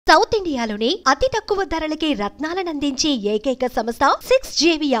South ఇండియాలోనే అతి తక్కువ ధరలకి రత్నాలను అందించే ఏకైక సంస్థ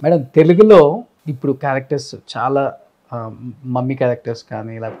 6JVR. మేడం తెలుగులో ఇప్పుడు క్యారెక్టర్స్ చాలా మమ్మీ క్యారెక్టర్స్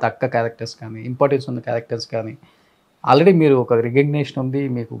కానీ లేకపోతే అక్క క్యారెక్టర్స్ కానీ ఇంపార్టెన్స్ ఉన్న క్యారెక్టర్స్ కానీ ఆల్రెడీ మీరు ఒక రికగ్నేషన్ ఉంది,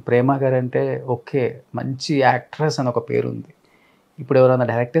 మీకు ప్రేమ గారు అంటే ఓకే మంచి యాక్ట్రెస్ అని ఒక పేరు ఉంది. ఇప్పుడు ఎవరైనా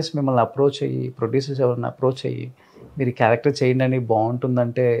డైరెక్టర్స్ మిమ్మల్ని అప్రోచ్ అయ్యి, ప్రొడ్యూసర్స్ ఎవరైనా అప్రోచ్ అయ్యి మీరు క్యారెక్టర్ చేయండి అని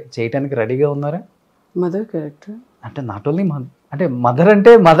బాగుంటుందంటే చేయడానికి రెడీగా ఉన్నారా? మదర్ క్యారెక్టర్ అంటే నాట్ ఓన్లీ అంటే మదర్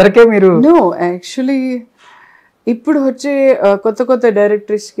అంటే మదర్కే మీరు నో యాక్చువల్లీ ఇప్పుడు వచ్చే కొత్త కొత్త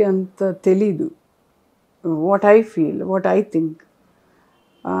డైరెక్టర్స్కి అంత తెలీదు what I feel, what I think.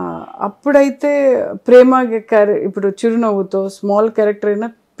 అప్పుడైతే ప్రేమ ఇప్పుడు చిరునవ్వుతో స్మాల్ క్యారెక్టర్ అయినా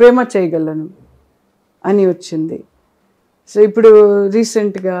ప్రేమ చేయగలను అని వచ్చింది. సో ఇప్పుడు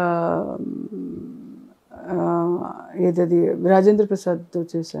రీసెంట్గా ఏదది రాజేంద్ర ప్రసాద్తో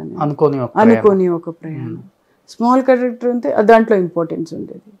చేశాను అనుకోని ఒక ప్రయాణం. స్మాల్ క్యారెక్టర్ ఉంటే దాంట్లో ఇంపార్టెన్స్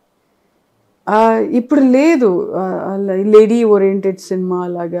ఉండేది. ఇప్పుడు లేదు, లేడీ ఓరియంటెడ్ సినిమా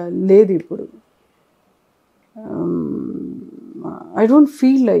లాగా లేదు ఇప్పుడు. ఐ డోంట్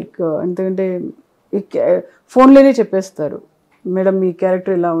ఫీల్ లైక్, ఎందుకంటే ఫోన్లోనే చెప్పేస్తారు మేడం మీ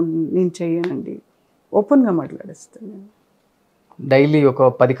క్యారెక్టర్ ఇలా నేను చెయ్యనండి, ఓపెన్గా మాట్లాడేస్తాను. డైలీ ఒక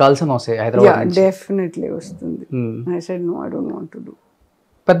 10 కాల్స్ వస్తాయి హైదరాబాద్. డెఫినెట్లీ వస్తుంది. I said no, I don't want to do.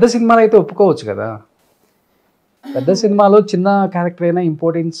 పెద్ద సినిమాలు అయితే ఒప్పుకోవచ్చు కదా, పెద్ద సినిమాలో చిన్న క్యారెక్టర్ అయినా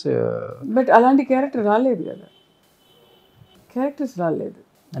ఇంపార్టెన్స్. బట్ అలాంటి క్యారెక్టర్ రాలేదు కదా, క్యారెక్టర్స్ రాలేదు.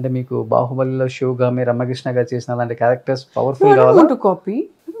 అంటే మీకు బాహుబలిలో షోగా మీరు రమ్యకృష్ణ గారు చేసిన అలాంటి క్యారెక్టర్స్ పవర్ఫుల్ కావాలి.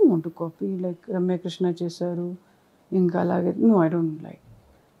 కాపీ లైక్ రమ్యకృష్ణ చేశారు ఇంకా అలాగే. No, I don't like.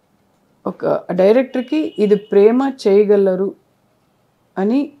 ఒక డైరెక్టర్కి ఇది ప్రేమ చేయగలరు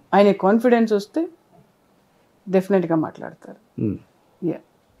అని ఆయన కాన్ఫిడెన్స్ వస్తే డెఫినెట్గా మాట్లాడతారు.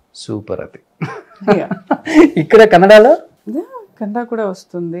 సూపర్. అది ఇక్కడ కన్నడలో కన్నడ కూడా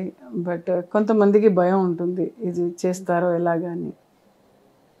వస్తుంది, బట్ కొంతమందికి భయం ఉంటుంది ఇది చేస్తారో ఎలాగని.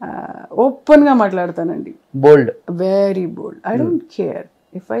 ఓపెన్గా మాట్లాడతానండి, బోల్డ్, very bold. I don't care,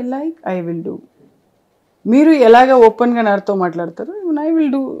 if I like I will do. మీరు ఎలాగ ఓపెన్గా నాతో మాట్లాడతారు,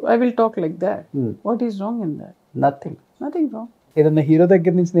 I will talk like that. What is wrong in that? Nothing wrong. ఏదైనా హీరో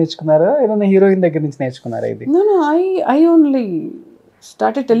దగ్గర నుంచి నేర్చుకున్నారా, ఏదైనా హీరోయిన్ దగ్గర నుంచి నేర్చుకున్నారా? ఇది I only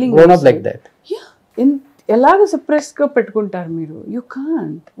started telling grown up like that. ఎలాగ సప్రెస్గా పెట్టుకుంటారు మీరు? యూ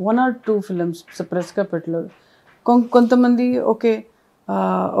కాంట్ 1 or 2 films సప్రెస్గా పెట్టలేదు. కొంతమంది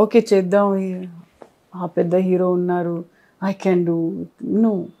ఓకే చేద్దాం, ఆ పెద్ద హీరో ఉన్నారు, ఐ క్యాన్ డూ.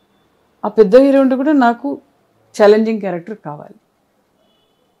 నో, ఆ పెద్ద హీరో ఉంటే కూడా నాకు ఛాలెంజింగ్ క్యారెక్టర్ కావాలి,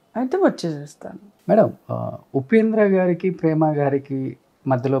 అయితే వచ్చేసేస్తాను. మేడం, ఉపేంద్ర గారికి ప్రేమ గారికి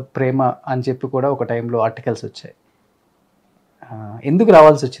మధ్యలో ప్రేమ అని చెప్పి కూడా ఒక టైంలో ఆర్టికల్స్ వచ్చాయి. ఎందుకు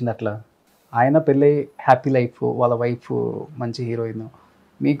రావాల్సి వచ్చింది అట్లా? ఆయన పెళ్ళై హ్యాపీ లైఫ్, వాళ్ళ వైఫ్ మంచి హీరోయిన్,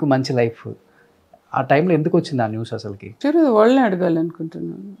 మీకు మంచి లైఫ్. ఆ టైంలో ఎందుకు వచ్చింది ఆ న్యూస్ అసలుకి? వాళ్ళని అడగాలి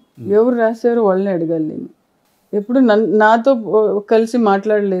అనుకుంటున్నాను. ఎవరు రాశారు వాళ్ళని అడగాలి. నేను ఎప్పుడు నాతో కలిసి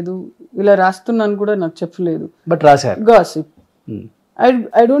మాట్లాడలేదు, ఇలా రాస్తున్నాను కూడా నాకు చెప్పలేదు. బట్ రాశారు. Gossip.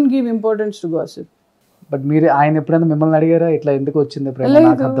 I don't give importance to gossip. But మీరు ఆయన ఎప్పుడైనా మిమ్మల్ని అడిగారా ఇట్లా ఎందుకు వచ్చింది?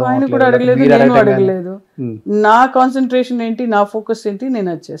 ఆయన కూడా అడగలేదు, నేను అడగలేదు. నా కాన్సన్ట్రేషన్ ఏంటి, నా ఫోకస్ ఏంటి, నేను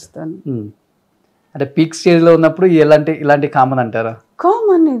అది చేస్తాను. అంటే పీక్ స్టేజ్ లో ఉన్నప్పుడు ఇలాంటి కామన్ అంటారా?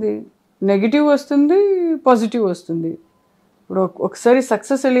 కామన్. ఇది నెగిటివ్ వస్తుంది, పాజిటివ్ వస్తుంది. ఇప్పుడు ఒకసారి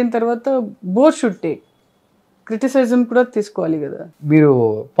సక్సెస్ వెళ్ళిన తర్వాత బోత్ షుడ్ టేక్, క్రిటిసిజం కూడా తీసుకోవాలి కదా. మీరు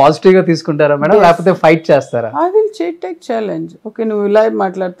పాజిటివ్ గా తీసుకుంటారా మేడం, లేకపోతే ఫైట్ చేస్తారా? I will take challenge. Okay, నువ్వు ఇలా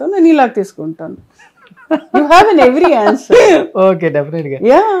మాట్లాడతావు, నేను ఇలా తీసుకుంటాను. You have an every answer. Okay, definitely.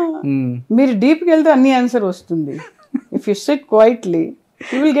 Yeah. మీరు డీప్ కి వెళ్తే అన్ని ఆన్సర్ వస్తుంది. If you sit quietly,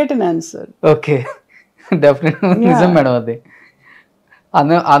 you will get an answer. Okay, definitely. నిజం మేడం, అది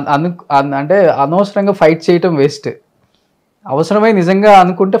అంటే అనవసరంగా ఫైట్ చేయటం వేస్ట్. అవసరమై నిజంగా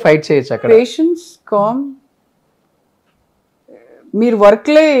అనుకుంటే ఫైట్ చేయొచ్చు అక్కడ. పేషెన్స్, కామ్, మీరు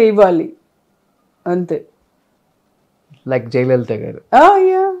వర్క్లే ఇవ్వాలి అంతే. లైక్ జయలలిత గారు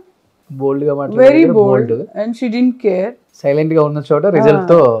బోల్డ్ గా మాట్లాడారు, very bold, and she didn't care. Silent గా ఉన్న చోట రిజల్ట్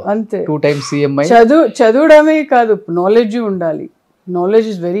తో అంతే 2 times CM. చదవడమే కాదు, నాలెడ్జ్ ఉండాలి. Knowledge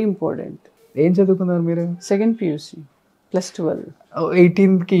is very important. ఏం చదువుకున్నారు మీరు? 2nd PUC +12.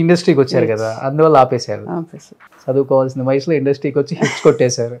 18 కి ఇండస్ట్రీకి వచ్చారు కదా, అందువల్ల ఆపేశారు. చదువుకోవాల్సిన వయసులో ఇండస్ట్రీకి వచ్చి హిట్స్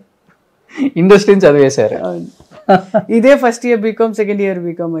కొట్టేశారు, ఇండస్ట్రీని చదివేశారు. ఇదే first year BCom, second year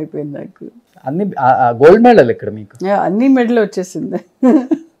BCom అయిపోయింది నాకు. అన్ని గోల్డ్ మెడల్ ఇక్కడ మీకు? అన్ని మెడల్ వచ్చేసింది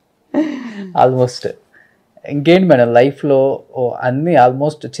ఆల్మోస్ట్. ఇంకేంటి మేడం లైఫ్లో అన్ని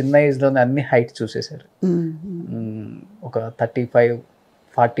ఆల్మోస్ట్ చిన్న ఏజ్లోనే అన్ని హైట్ చూసేశారు, ఒక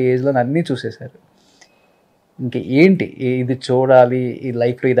 35-40 ఏజ్లోనే అన్నీ చూసేశారు. ఇంక ఏంటి ఇది చూడాలి, ఈ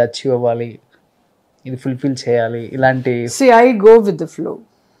లైఫ్లో ఇది అచీవ్ అవ్వాలి, ఇది ఫుల్ఫిల్ చేయాలి ఇలాంటి? I go with the flow.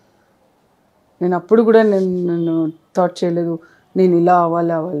 నేను అప్పుడు కూడా నేను థాట్ చేయలేదు నేను ఇలా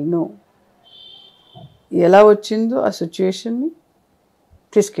అవ్వాలి. నో, ఎలా వచ్చిందో ఆ సిచ్యుయేషన్ని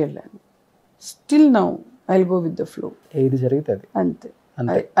తీసుకెళ్ళాను. Still now I go with the flow. ఏది జరుగుతుంది అంతే.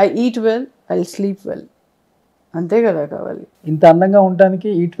 I eat well, I sleep well, అంతే కదా కావాలి. ఇంత అందంగా ఉండడానికి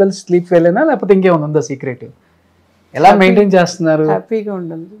ఈట్ వెల్ స్లీప్ వెల్లేనా లేకపోతే ఇంకేమైనా ఉందా సీక్రెట్? ఎలా మెయింటైన్ చేస్తున్నారు? హ్యాపీగా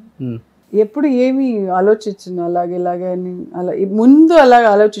ఉండాలి. ఎప్పుడు ఏమి ఆలోచించను ఇలాగే అని. అలా ముందు అలాగ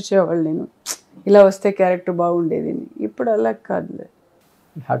ఆలోచించేవాళ్ళు, నేను ఇలా వస్తే క్యారెక్టర్ బాగుండేది. ఇప్పుడు అలా కాదులే.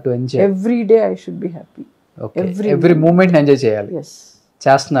 Every day I should be happy. Every moment enjoy చేయాలి. ఎస్,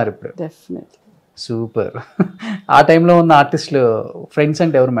 చేస్తున్నారు ఇప్పుడు. డెఫినెట్లీ. సూపర్. ఆ టైంలో ఉన్న ఆర్టిస్టులు ఫ్రెండ్స్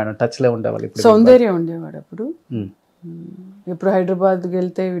అంటే ఎవరు మేడం టచ్లో ఉండేవాళ్ళు? ఇప్పుడు సౌందర్య ఉండేవాడు అప్పుడు. ఇప్పుడు హైదరాబాద్కి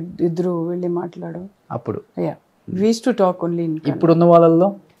వెళ్తే ఇద్దరు వెళ్ళి మాట్లాడడం. అప్పుడు we used to talk only in Kannada. ఇప్పుడు ఉన్న వాళ్ళల్లో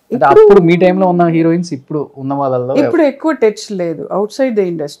అప్పుడు మీ టైంలో ఉన్న హీరోయిన్స్ ఇప్పుడు ఉన్న వాళ్ళల్లో ఇప్పుడు ఎక్కువ టచ్ లేదు. అవుట్ సైడ్ ద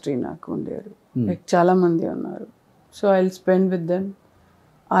ఇండస్ట్రీ నాకు ఉండేవారు చాలా మంది ఉన్నారు. So I will spend with them.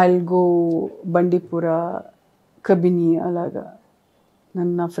 I will go బండిపుర, Kabini, అలాగా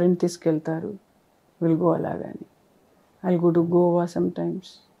నన్ను నా ఫ్రెండ్ తీసుకెళ్తారు. విల్ గో అలాగని. I will go to Goa some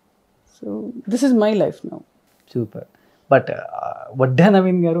times. So this is my life now. Super. But వడ్డా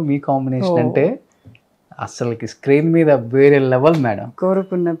Naveen గారు మీ కాంబినేషన్ అంటే అసలుకి స్క్రీన్ మీద వేరే లెవెల్ మేడం.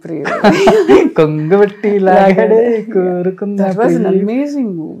 కోరుకున్న ప్రియ, కొంగబట్టి లాగాడే కోరుకున్న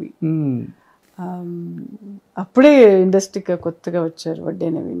అమేజింగ్ మూవీ. అప్పుడే ఇండస్ట్రీకి కొత్తగా వచ్చారు వడ్డే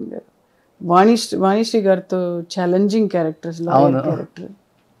నవీన్ గారు. వాణిశ్రీ గారితో challenging characters, character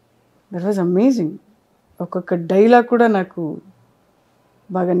that was amazing. ఒక్కొక్క డైలాగ్ కూడా నాకు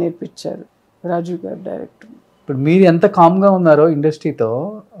బాగా నేర్పించారు రాజు గారు డైరెక్టర్. ఇప్పుడు మీరు ఎంత కామ్గా ఉన్నారో ఇండస్ట్రీతో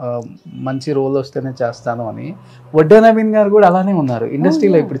మంచి రోల్ వస్తేనే చేస్తాను అని, వడ్డా నవీన్ గారు కూడా అలానే ఉన్నారు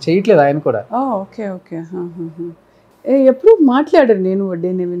ఇండస్ట్రీలో. ఇప్పుడు చేయట్లేదు ఆయన కూడా. ఓకే. ఎప్పుడు మాట్లాడారు నేను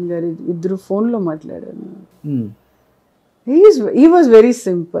వడ్డే నవీన్ గారు ఇద్దరు ఫోన్లో మాట్లాడారు. He was very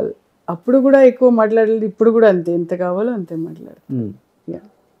simple. అప్పుడు కూడా ఎక్కువ మాట్లాడలేదు, ఇప్పుడు కూడా అంతే. ఎంత కావాలో అంతే మాట్లాడారు.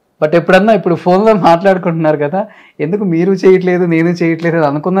 బట్ ఎప్పుడన్నా ఇప్పుడు ఫోన్లో మాట్లాడుకుంటున్నారు కదా, ఎందుకు మీరు చేయట్లేదు నేను చేయట్లేదు అని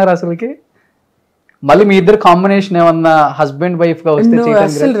అనుకున్నారు అసలుకి? మళ్ళీ మీ ఇద్దరు కాంబినేషన్ ఏమన్నా హస్బెండ్ వైఫ్ గా వస్తే?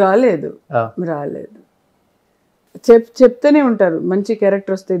 అసలు రాలేదు. చెప్తూనే ఉంటారు మంచి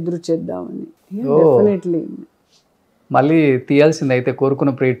క్యారెక్టర్ వస్తే ఇద్దరు చేద్దామని. డెఫినెట్లీ. మళ్ళీ తీయాల్సింది అయితే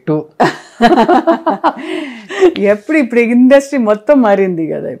కోరుకున్న ప్రేట్టు. ఇప్పుడు ఇండస్ట్రీ మొత్తం మారింది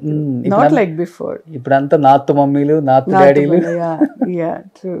కదా, నాట్ లైక్ బిఫోర్. ఇప్పుడంతా north మమ్మీలు, north డాడీలు.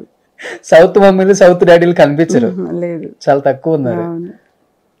 True. South మమ్మీలు, south డాడీలు కనిపించరు. లేదు, చాలా తక్కువ ఉన్నారు.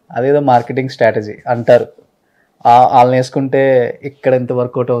 అదేదో మార్కెటింగ్ స్ట్రాటజీ అంటారు. వాళ్ళని వేసుకుంటే ఇక్కడ ఇంత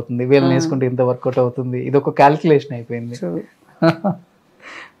వర్కౌట్ అవుతుంది, వీళ్ళని వేసుకుంటే ఇంత వర్కౌట్ అవుతుంది. ఇది ఒక క్యాల్కులేషన్ అయిపోయింది.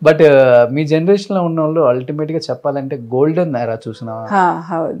 బట్ మీ జనరేషన్ లో ఉన్న వాళ్ళు అల్టిమేట్ గా చెప్పాలంటే గోల్డెన్ ఎరా చూసిన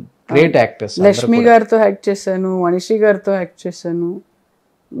గ్రేట్ యాక్టర్స్. లక్ష్మి గారితో యాక్ట్ చేశాను, మనిషి గారితో యాక్ట్ చేశాను.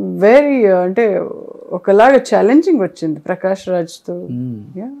 వెరీ అంటే ఒకలాగా ఛాలెంజింగ్ వచ్చింది ప్రకాష్ రాజ్ తో.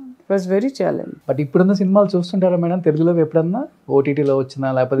 Was very challenge. బట్ ఇప్పుడున్న సినిమాలు చూస్తుంటారా మేడం తెలుగులో? ఎప్పుడన్నా ఓటీటీలో వచ్చినా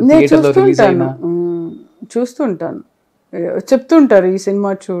లేకపోతే థియేటర్లో రిలీజ్ అయినా? చూస్తుంటాను. చెప్తుంటారు ఈ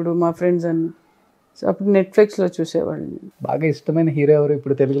సినిమా చూడు మా ఫ్రెండ్స్ అని. అప్పుడు నెట్ఫ్లిక్స్ లో చూసేవాళ్ళు. బాగా ఇష్టమైన హీరో ఎవరు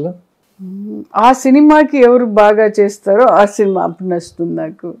ఇప్పుడు తెలుగులో? ఆ సినిమాకి ఎవరు బాగా చేస్తారో ఆ సినిమా అప్పుడు నచ్చుతుంది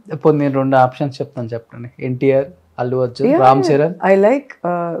నాకు. ఇప్పుడు నేను 2 ఆప్షన్స్ చెప్తాను, చెప్పండి. NTR, Allu Arjun, Ram Charan. I like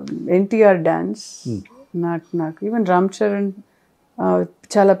NTR dance. నాకు ఈవెన్ రామ్ చరణ్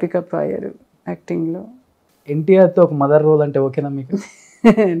చాలా పికప్ అయ్యారు యాక్టింగ్ లో. ఎన్టీఆర్ తో ఒక మదర్ రోల్ అంటే ఓకేనా మీకు?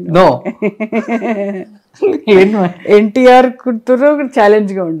 నో. ఎన్టీఆర్ కూతురు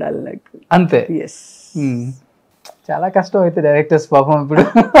ఛాలెంజ్ గా ఉండాలి నాకు, అంతే. ఎస్. చాలా కష్టం అయితే డైరెక్టర్స్ పాపం ఇప్పుడు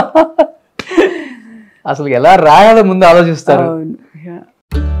అసలు ఎలా రాయాలో ముందు ఆలోచిస్తారు.